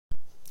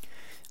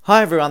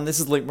Hi everyone, this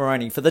is Luke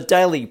Moroney for the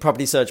Daily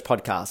Property Search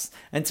Podcast.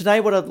 And today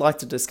what I'd like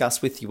to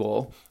discuss with you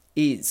all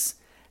is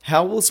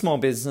how will small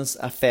business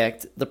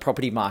affect the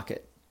property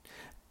market?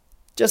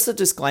 Just a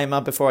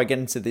disclaimer before I get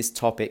into this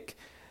topic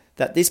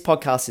that this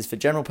podcast is for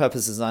general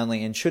purposes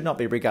only and should not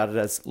be regarded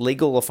as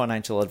legal or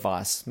financial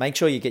advice. Make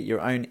sure you get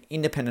your own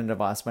independent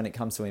advice when it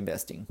comes to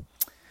investing.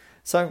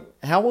 So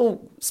how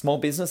will small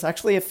business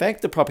actually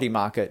affect the property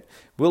market?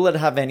 Will it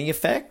have any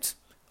effect?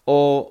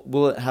 Or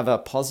will it have a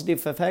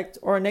positive effect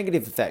or a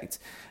negative effect?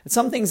 It's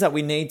some things that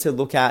we need to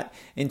look at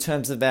in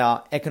terms of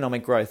our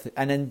economic growth.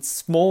 And then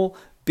small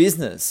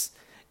business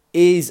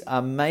is a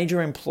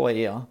major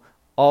employer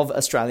of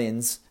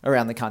Australians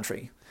around the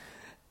country.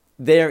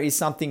 There is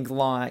something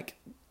like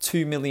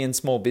 2 million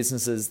small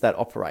businesses that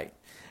operate.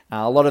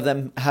 A lot of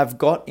them have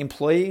got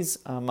employees.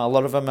 A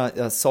lot of them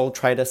are sole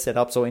trader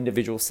setups or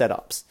individual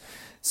setups.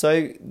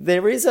 So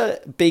there is a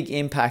big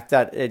impact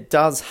that it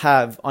does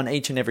have on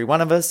each and every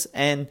one of us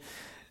and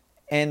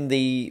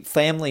the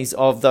families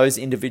of those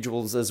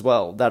individuals as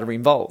well that are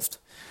involved.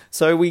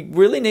 So we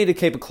really need to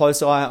keep a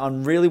close eye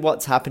on really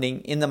what's happening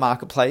in the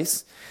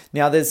marketplace.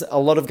 Now, there's a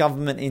lot of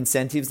government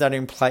incentives that are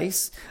in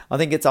place. I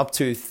think it's up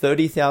to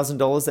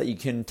 $30,000 that you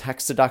can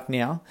tax deduct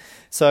now.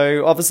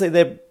 So obviously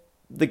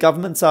the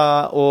governments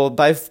are, or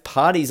both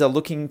parties are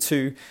looking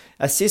to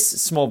assist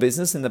small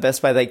business in the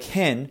best way they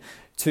can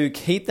to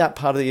keep that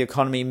part of the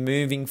economy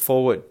moving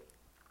forward.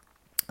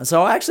 And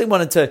so I actually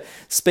wanted to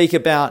speak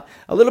about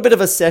a little bit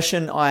of a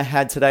session I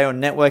had today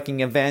on a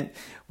networking event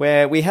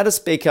where we had a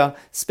speaker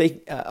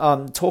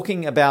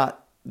talking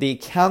about the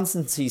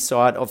accountancy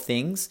side of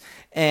things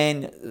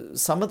and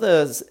some of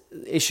the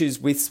issues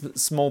with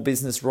small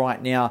business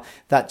right now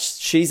that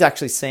she's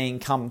actually seeing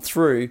come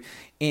through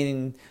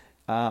in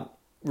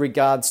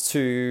regards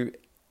to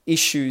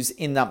issues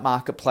in that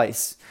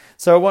marketplace.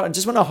 So I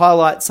just want to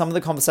highlight some of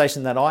the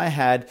conversation that I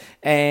had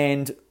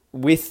and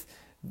with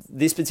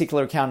this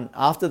particular accountant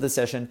after the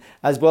session,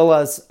 as well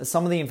as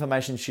some of the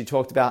information she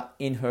talked about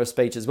in her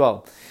speech as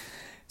well.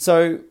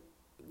 So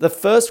the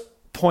first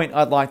point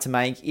I'd like to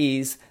make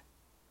is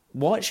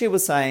what she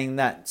was saying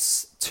that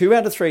 2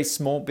 out of 3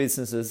 small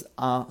businesses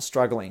are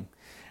struggling.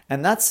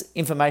 And that's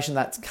information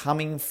that's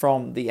coming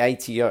from the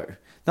ATO.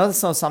 Now,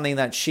 that's not something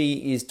that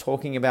she is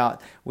talking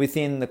about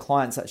within the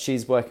clients that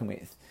she's working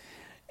with.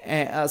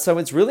 So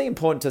it's really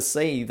important to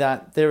see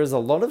that there is a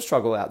lot of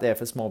struggle out there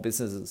for small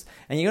businesses.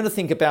 And you've got to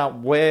think about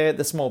where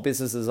the small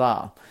businesses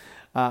are.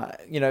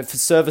 For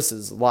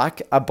services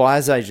like a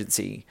buyer's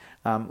agency,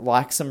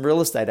 like some real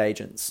estate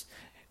agents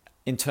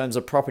in terms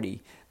of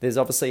property. There's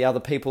obviously other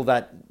people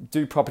that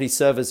do property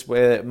service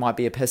where it might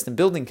be a pest and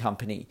building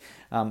company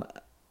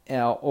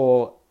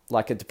or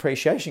like a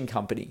depreciation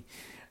company.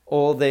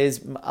 Or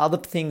there's other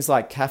things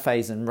like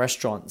cafes and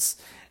restaurants,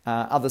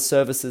 other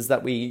services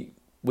that we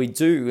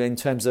do in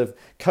terms of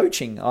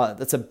coaching.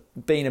 That's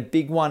been a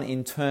big one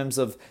in terms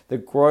of the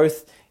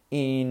growth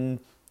in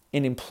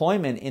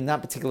employment in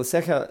that particular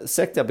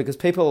sector because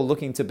people are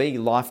looking to be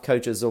life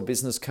coaches or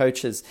business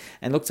coaches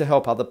and look to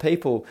help other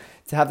people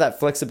to have that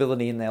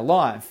flexibility in their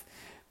life.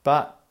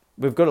 But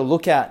we've got to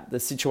look at the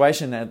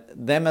situation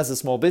at them as a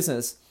small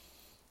business.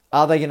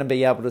 Are they going to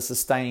be able to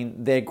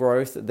sustain their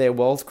growth, their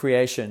wealth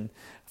creation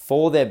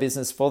for their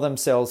business, for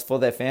themselves, for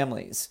their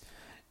families?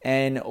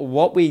 And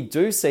what we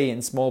do see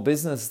in small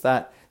business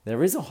that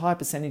there is a high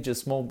percentage of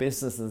small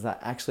businesses that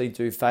actually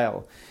do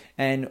fail.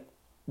 And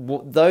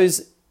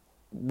those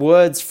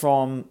words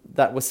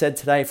that were said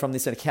today from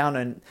this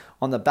accountant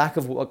on the back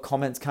of what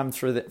comments come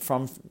through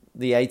from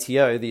the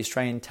ATO, the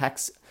Australian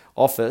Tax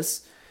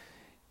Office,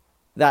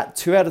 that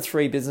 2 out of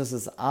 3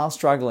 businesses are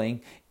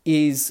struggling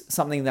is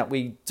something that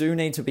we do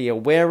need to be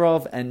aware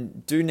of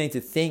and do need to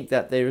think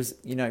that there's,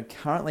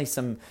 currently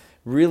some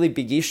really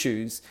big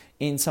issues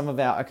in some of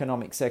our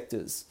economic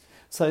sectors.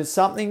 So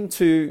something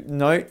to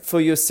note for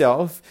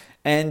yourself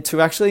and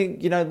to actually,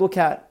 look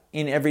at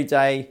in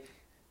everyday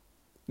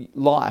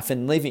life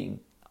and living.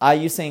 Are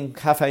you seeing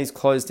cafes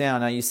close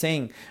down? Are you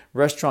seeing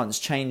restaurants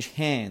change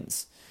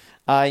hands?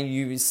 Are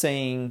you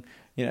seeing,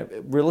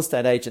 real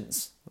estate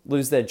agents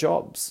lose their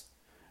jobs?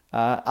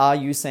 Are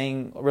you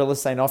seeing real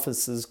estate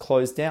offices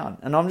close down?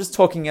 And I'm just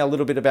talking a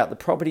little bit about the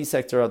property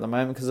sector at the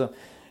moment because I'm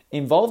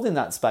involved in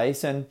that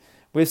space. And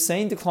we've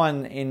seen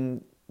decline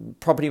in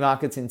property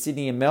markets in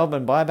Sydney and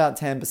Melbourne by about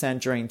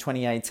 10% during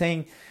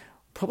 2018.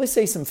 Probably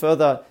see some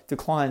further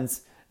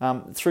declines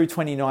through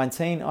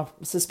 2019. I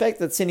suspect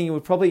that Sydney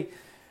would probably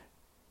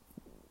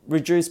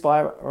reduce by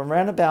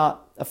around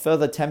about a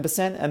further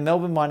 10%. And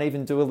Melbourne might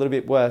even do a little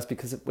bit worse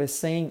because we're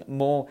seeing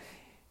more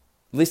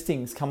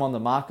listings come on the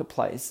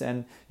marketplace.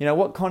 And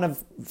what kind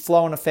of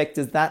flow and effect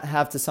does that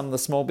have to some of the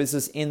small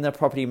business in the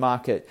property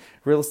market?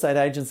 Real estate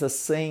agents are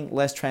seeing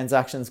less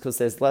transactions because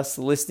there's less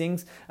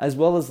listings as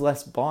well as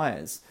less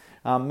buyers.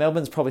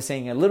 Melbourne's probably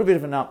seeing a little bit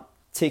of an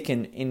uptick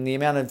in the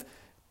amount of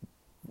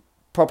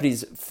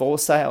properties for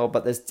sale,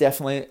 but there's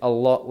definitely a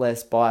lot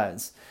less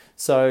buyers.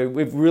 So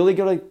we've really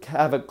got to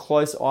have a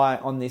close eye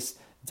on this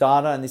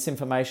data and this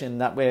information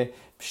that we're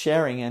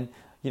sharing. And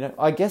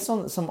I guess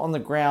on some on the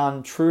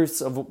ground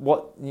truths of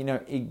what,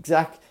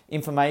 exact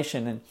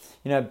information,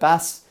 and,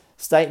 BAS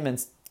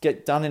statements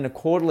get done in a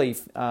quarterly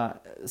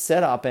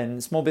setup,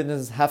 and small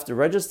businesses have to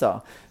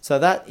register. So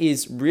that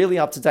is really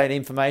up-to-date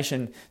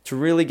information to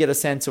really get a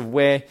sense of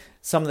where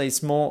some of these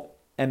small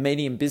and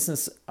medium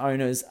business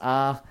owners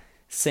are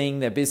seeing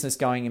their business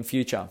going in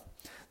future.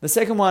 The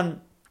second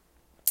one,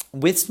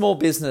 with small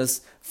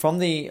business, from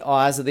the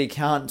eyes of the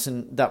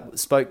accountant that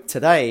spoke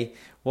today,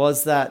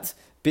 was that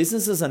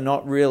businesses are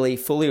not really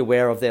fully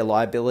aware of their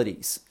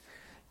liabilities.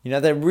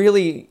 They're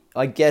really,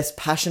 I guess,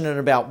 passionate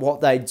about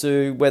what they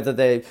do, whether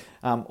they're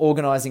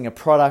organizing a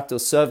product or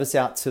service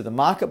out to the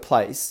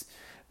marketplace,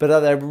 but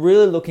are they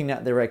really looking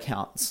at their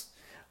accounts?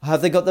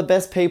 Have they got the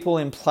best people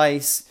in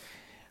place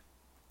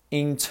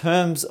in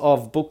terms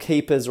of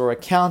bookkeepers or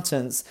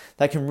accountants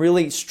that can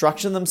really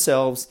structure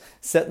themselves,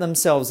 set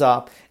themselves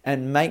up,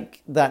 and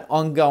make that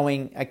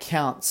ongoing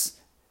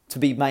accounts to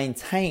be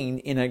maintained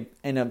in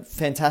a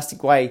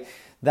fantastic way,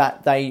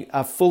 that they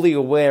are fully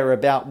aware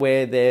about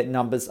where their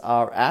numbers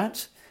are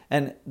at,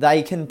 and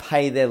they can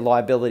pay their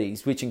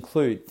liabilities, which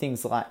include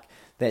things like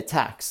their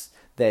tax,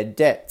 their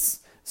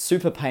debts,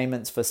 super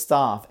payments for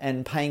staff,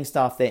 and paying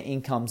staff their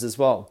incomes as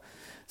well.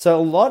 So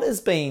a lot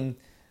has been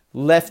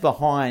left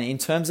behind in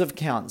terms of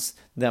accounts.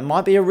 That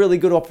might be a really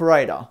good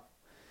operator,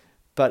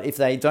 but if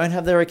they don't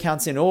have their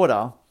accounts in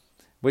order,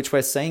 which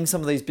we're seeing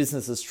some of these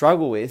businesses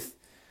struggle with,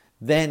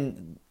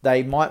 then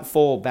they might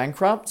fall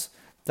bankrupt.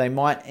 They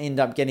might end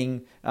up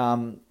getting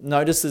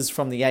notices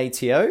from the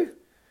ATO,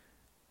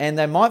 and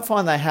they might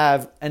find they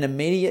have an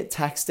immediate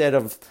tax debt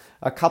of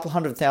a couple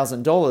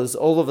 $100,000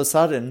 all of a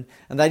sudden,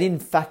 and they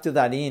didn't factor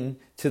that in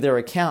to their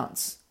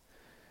accounts.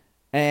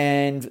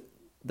 And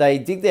they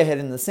dig their head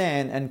in the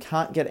sand and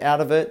can't get out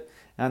of it,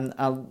 and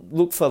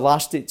look for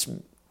last-ditch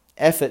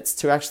efforts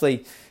to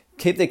actually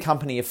keep their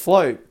company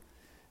afloat.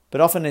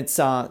 But often it's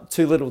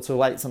too little too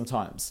late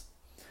sometimes.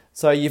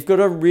 So you've got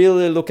to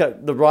really look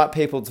at the right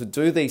people to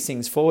do these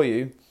things for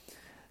you.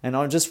 And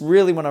I just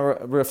really want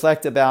to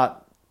reflect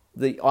about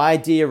the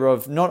idea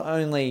of not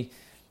only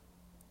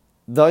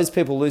those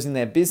people losing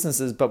their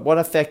businesses, but what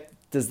effect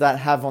does that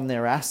have on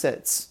their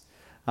assets?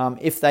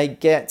 If they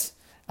get,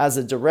 as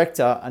a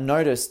director, a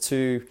notice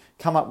to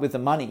come up with the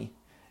money,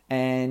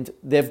 and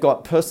they've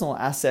got personal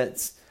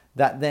assets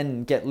that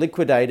then get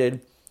liquidated,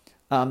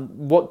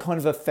 what kind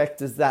of effect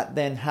does that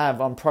then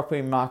have on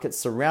property markets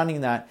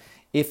surrounding that,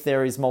 if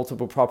there is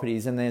multiple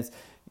properties and there's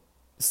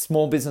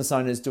small business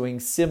owners doing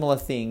similar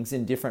things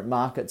in different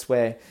markets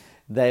where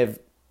they've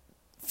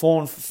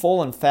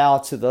fallen foul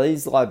to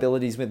these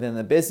liabilities within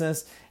the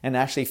business, and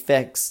actually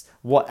affects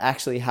what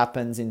actually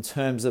happens in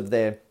terms of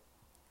their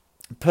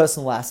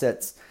personal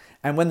assets.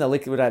 And when the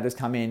liquidators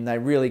come in, they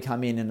really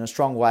come in a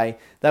strong way.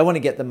 They want to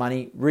get the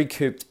money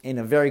recouped in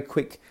a very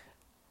quick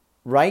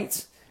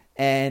rate.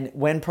 And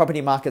when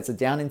property markets are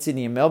down in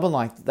Sydney and Melbourne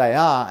like they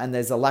are, and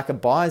there's a lack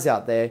of buyers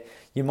out there,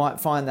 you might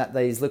find that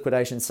these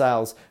liquidation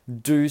sales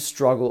do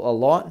struggle a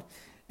lot,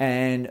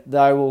 and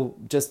they will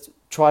just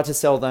try to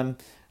sell them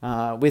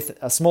with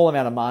a small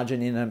amount of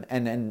margin in them,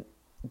 and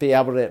be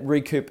able to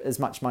recoup as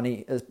much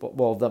money as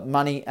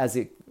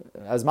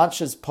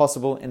much as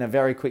possible in a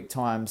very quick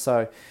time.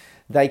 So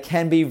they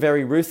can be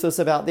very ruthless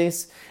about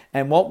this.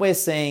 And what we're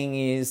seeing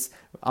is,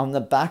 on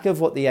the back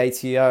of what the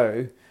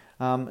ATO,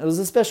 it was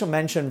a special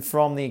mention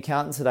from the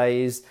accountant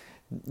today, is,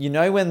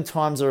 when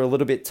times are a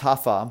little bit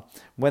tougher,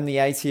 when the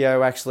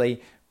ATO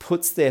actually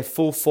puts their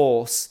full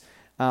force,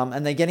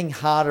 and they're getting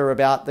harder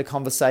about the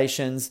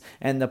conversations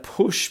and the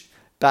push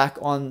back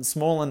on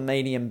small and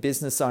medium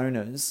business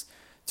owners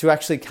to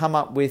actually come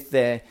up with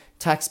their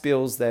tax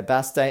bills, their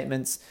BAS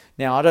statements.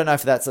 Now, I don't know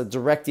if that's a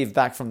directive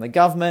back from the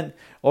government,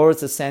 or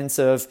it's a sense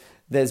of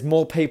there's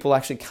more people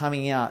actually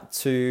coming out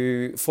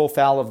to fall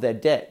foul of their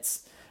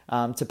debts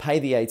to pay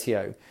the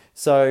ATO.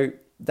 So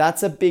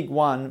that's a big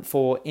one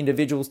for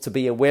individuals to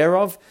be aware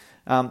of.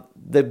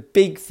 The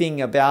big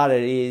thing about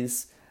it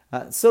is,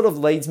 sort of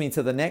leads me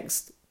to the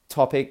next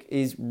topic,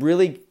 is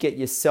really get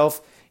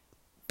yourself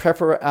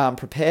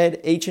prepared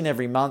each and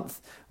every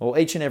month or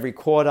each and every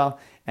quarter,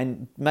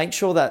 and make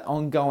sure that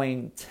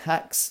ongoing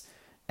tax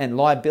and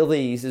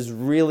liabilities is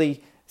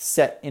really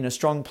set in a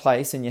strong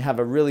place, and you have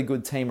a really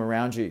good team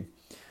around you.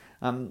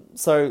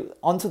 So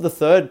on to the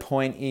third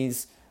point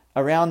is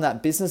around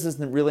that businesses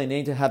really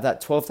need to have that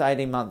 12 to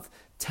 18 month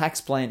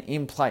tax plan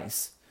in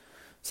place.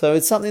 So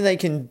it's something that you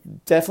can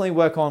definitely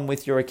work on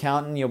with your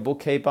accountant, your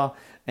bookkeeper,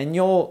 and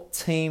your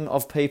team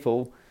of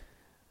people.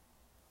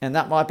 And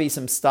that might be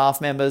some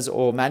staff members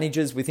or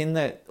managers within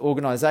the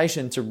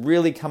organization, to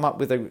really come up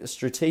with a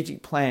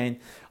strategic plan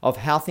of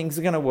how things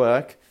are going to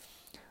work,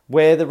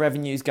 where the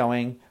revenue is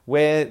going,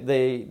 where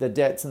the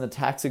debts and the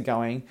tax are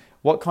going,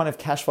 what kind of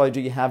cash flow do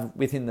you have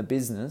within the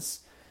business,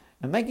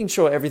 and making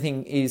sure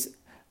everything is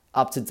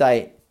up to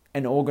date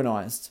and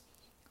organized.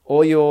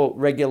 All your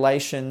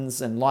regulations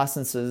and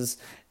licenses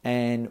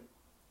and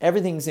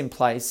everything's in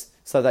place,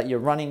 so that you're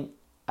running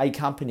a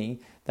company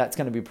that's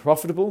going to be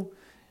profitable,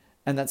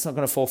 and that's not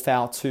going to fall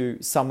foul to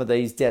some of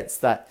these debts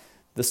that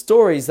the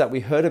stories that we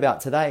heard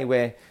about today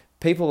where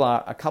people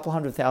are a couple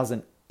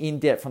 $100,000 in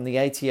debt from the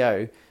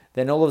ATO,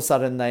 then all of a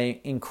sudden they're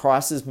in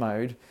crisis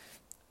mode.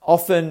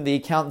 Often the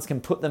accountants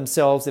can put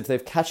themselves, if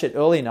they've catch it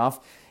early enough,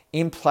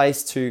 in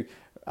place to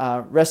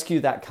rescue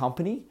that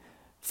company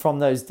from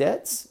those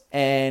debts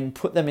and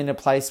put them in a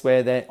place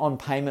where they're on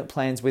payment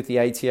plans with the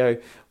ATO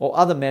or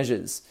other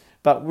measures.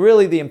 But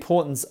really the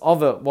importance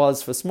of it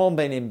was for small and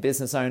medium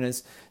business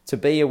owners to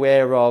be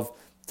aware of,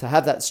 to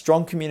have that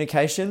strong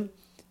communication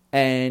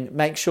and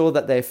make sure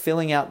that they're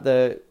filling out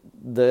the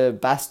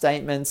BAS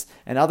statements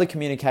and other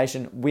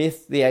communication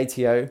with the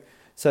ATO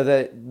so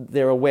that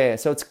they're aware.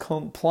 So it's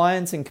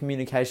compliance and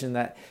communication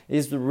that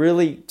is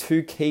really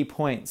two key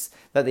points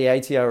that the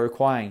ATO are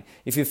requiring.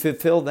 If you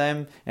fulfill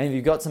them and if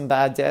you've got some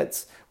bad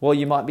debts, well,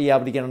 you might be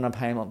able to get on a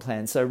payment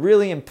plan. So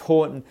really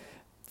important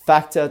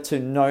factor to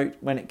note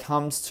when it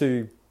comes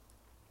to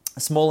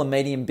small and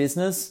medium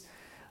business,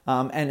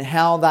 and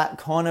how that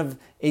kind of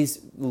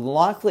is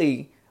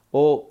likely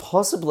or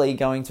possibly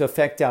going to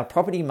affect our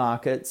property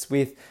markets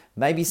with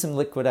maybe some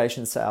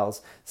liquidation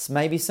sales,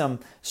 maybe some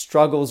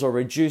struggles or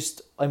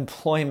reduced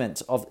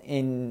employment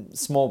in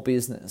small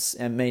business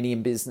and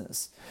medium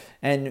business.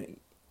 And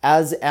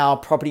as our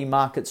property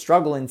markets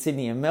struggle in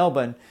Sydney and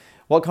Melbourne,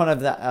 what kind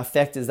of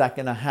effect is that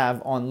going to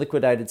have on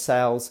liquidated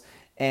sales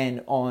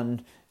and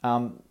on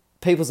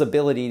people's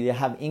ability to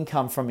have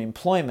income from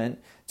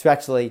employment to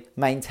actually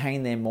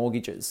maintain their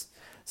mortgages?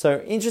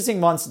 So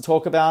interesting ones to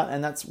talk about,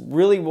 and that's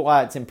really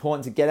why it's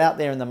important to get out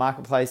there in the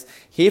marketplace,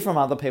 hear from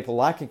other people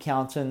like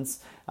accountants,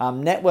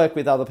 network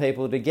with other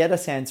people to get a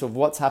sense of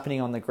what's happening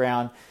on the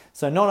ground.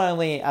 So not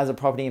only as a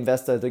property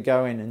investor to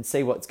go in and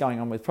see what's going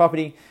on with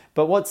property,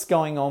 but what's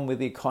going on with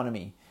the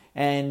economy.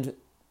 And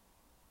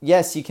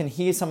yes, you can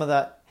hear some of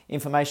that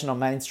information on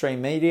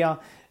mainstream media.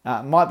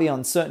 It might be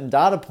on certain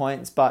data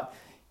points, but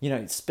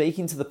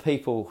speaking to the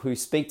people who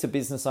speak to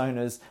business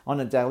owners on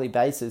a daily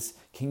basis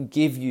can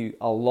give you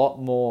a lot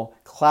more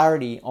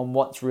clarity on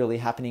what's really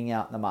happening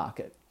out in the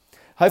market.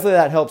 Hopefully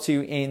that helps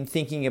you in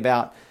thinking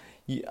about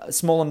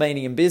small and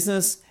medium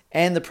business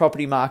and the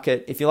property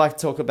market. If you'd like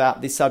to talk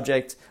about this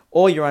subject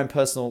or your own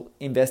personal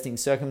investing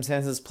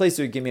circumstances, please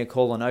do give me a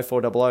call on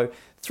 0400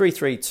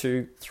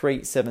 332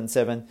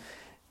 377.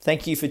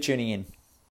 Thank you for tuning in.